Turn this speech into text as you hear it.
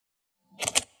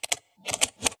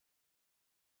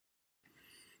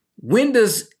When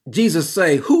does Jesus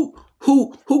say, who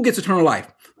gets eternal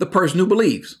life? The person who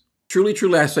believes. Truly,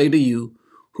 truly, I say to you,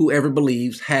 whoever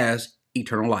believes has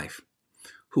eternal life.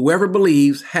 Whoever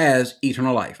believes has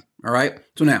eternal life. All right.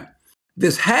 So now,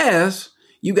 this has,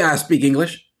 you guys speak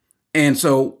English, and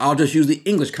so I'll just use the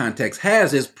English context.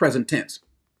 Has is present tense,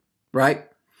 right?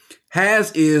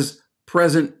 Has is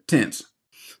present tense.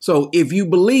 So if you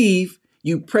believe,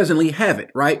 you presently have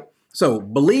it, right? So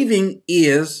believing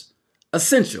is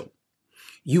essential.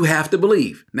 You have to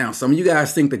believe. Now, some of you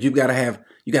guys think that you got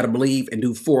to believe and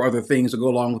do 4 other things to go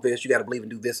along with this. You got to believe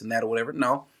and do this and that or whatever.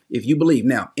 No, if you believe.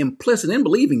 Now, implicit in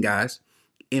believing, guys,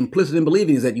 implicit in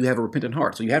believing is that you have a repentant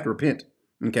heart. So you have to repent.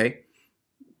 Okay.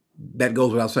 That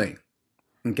goes without saying.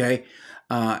 Okay.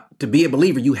 To be a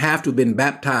believer, you have to have been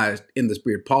baptized in the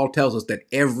Spirit. Paul tells us that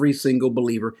every single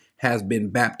believer has been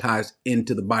baptized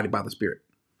into the body by the Spirit.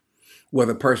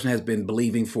 Whether a person has been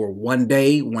believing for 1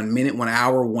 day, 1 minute, 1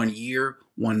 hour, 1 year,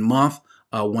 1 month,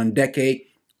 1 decade,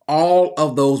 all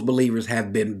of those believers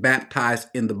have been baptized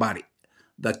in the body.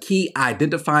 The key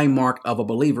identifying mark of a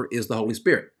believer is the Holy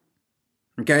Spirit.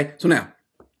 Okay, so now,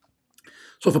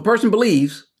 if a person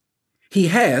believes, he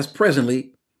has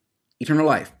presently eternal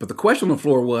life. But the question on the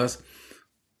floor was,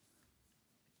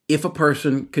 if a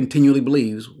person continually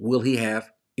believes, will he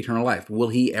have eternal life? Will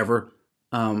he ever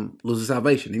lose his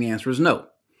salvation? And the answer is no.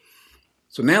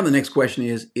 So now the next question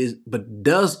is, but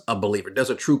does a believer, does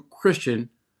a true Christian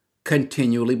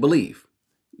continually believe?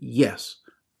 Yes,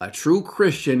 a true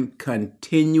Christian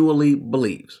continually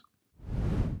believes.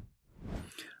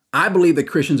 I believe that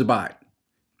Christians abide.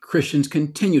 Christians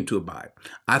continue to abide.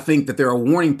 I think that there are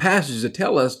warning passages that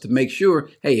tell us to make sure,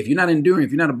 hey, if you're not enduring,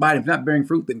 if you're not abiding, if you're not bearing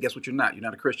fruit, then guess what you're not? You're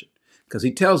not a Christian. Because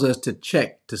he tells us to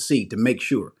check, to see, to make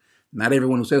sure. Not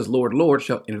everyone who says, Lord, Lord,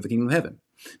 shall enter the kingdom of heaven.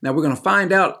 Now, we're going to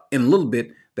find out in a little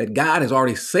bit that God has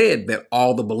already said that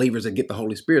all the believers that get the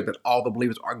Holy Spirit, that all the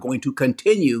believers are going to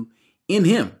continue in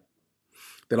him,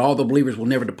 that all the believers will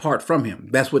never depart from him.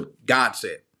 That's what God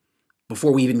said.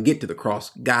 Before we even get to the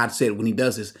cross, God said when he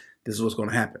does this, this is what's going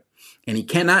to happen. And he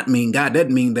cannot mean, God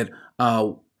doesn't mean that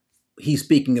he's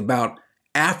speaking about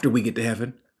after we get to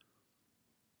heaven.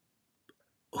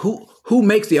 Who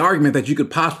makes the argument that you could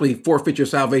possibly forfeit your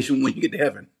salvation when you get to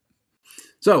heaven?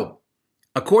 So,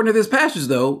 according to this passage,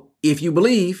 though, if you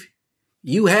believe,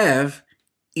 you have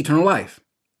eternal life.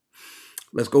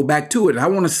 Let's go back to it. I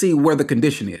want to see where the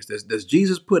condition is. Does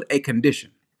Jesus put a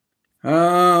condition?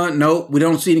 No, we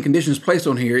don't see any conditions placed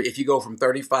on here. If you go from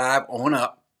 35 on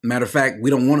up, matter of fact, we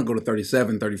don't want to go to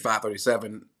 37, 35,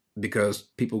 37, because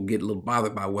people get a little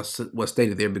bothered by what's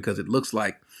stated there, because it looks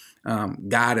like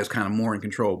God is kind of more in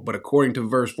control. But according to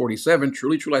verse 47,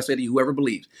 truly, truly, I say to you, whoever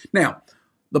believes. Now,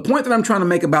 the point that I'm trying to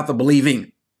make about the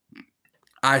believing,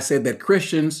 I said that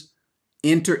Christians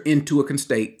enter into a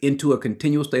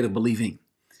continual state of believing.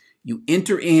 You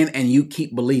enter in and you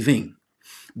keep believing,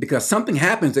 because something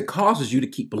happens that causes you to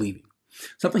keep believing.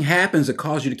 Something happens that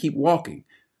causes you to keep walking.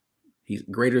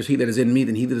 Greater is he that is in me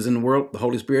than he that is in the world, the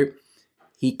Holy Spirit.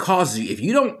 He causes you. If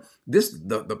you don't, this is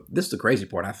the crazy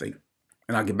part, I think,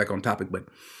 and I'll get back on topic, but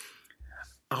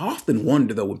I often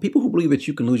wonder, though, when people who believe that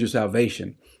you can lose your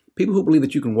salvation, people who believe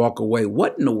that you can walk away,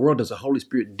 what in the world does the Holy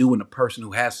Spirit do in a person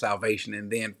who has salvation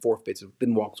and then forfeits it,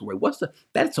 then walks away?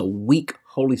 That's a weak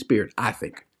Holy Spirit, I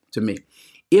think, to me.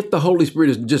 If the Holy Spirit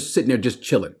is just sitting there just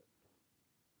chilling,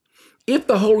 if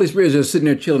the Holy Spirit is just sitting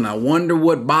there chilling, I wonder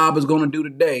what Bob is going to do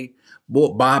today.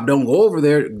 Boy, Bob, don't go over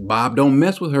there. Bob, don't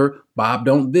mess with her. Bob,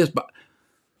 don't this. Bob.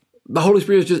 The Holy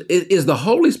Spirit is the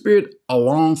Holy Spirit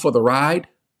along for the ride?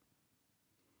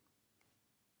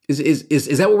 Is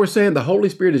that what we're saying? The Holy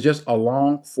Spirit is just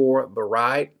along for the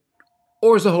ride?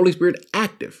 Or is the Holy Spirit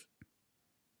active?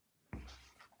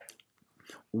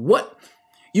 What?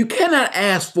 You cannot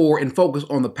ask for and focus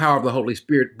on the power of the Holy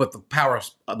Spirit, but the power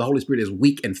of the Holy Spirit is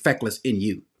weak and feckless in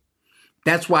you.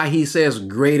 That's why he says,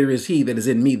 greater is he that is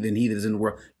in me than he that is in the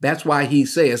world. That's why he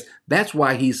says,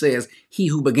 he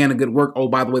who began a good work, oh,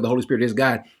 by the way, the Holy Spirit is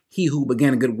God. He who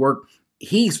began a good work,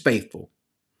 he's faithful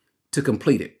to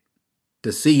complete it,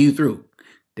 to see you through,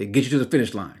 to get you to the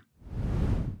finish line.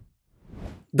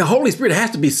 The Holy Spirit has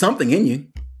to be something in you.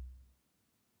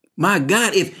 My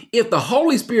God, if the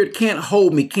Holy Spirit can't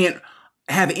hold me, can't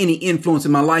have any influence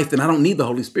in my life, then I don't need the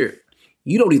Holy Spirit.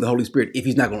 You don't need the Holy Spirit if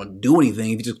he's not going to do anything,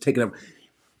 if he's just taking up.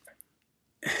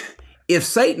 If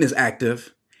Satan is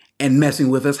active and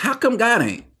messing with us, how come God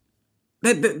ain't?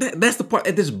 That's the part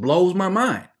that just blows my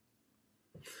mind.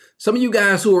 Some of you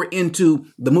guys who are into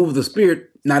the move of the Spirit,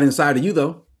 not inside of you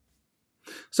though.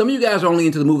 Some of you guys are only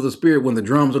into the move of the Spirit when the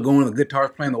drums are going, the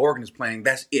guitar's playing, the organ is playing.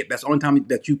 That's it. That's the only time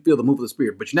that you feel the move of the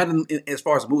Spirit. But you're not as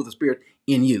far as the move of the Spirit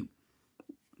in you.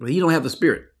 Well, you don't have the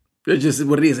Spirit. It's just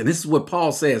what it is. And this is what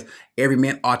Paul says. Every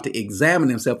man ought to examine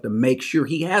himself to make sure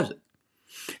he has it.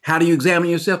 How do you examine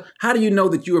yourself? How do you know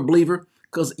that you're a believer?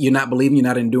 Because you're not believing, you're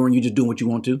not enduring, you're just doing what you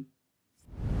want to.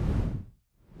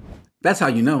 That's how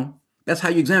you know. That's how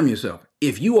you examine yourself.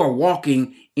 If you are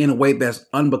walking in a way that's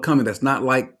unbecoming, that's not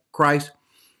like Christ,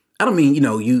 I don't mean,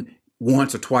 you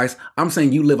once or twice. I'm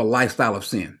saying you live a lifestyle of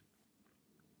sin.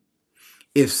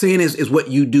 If sin is what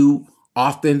you do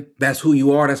often, that's who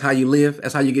you are, that's how you live,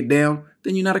 that's how you get down,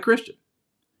 then you're not a Christian.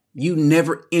 You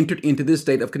never entered into this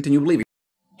state of continual believing.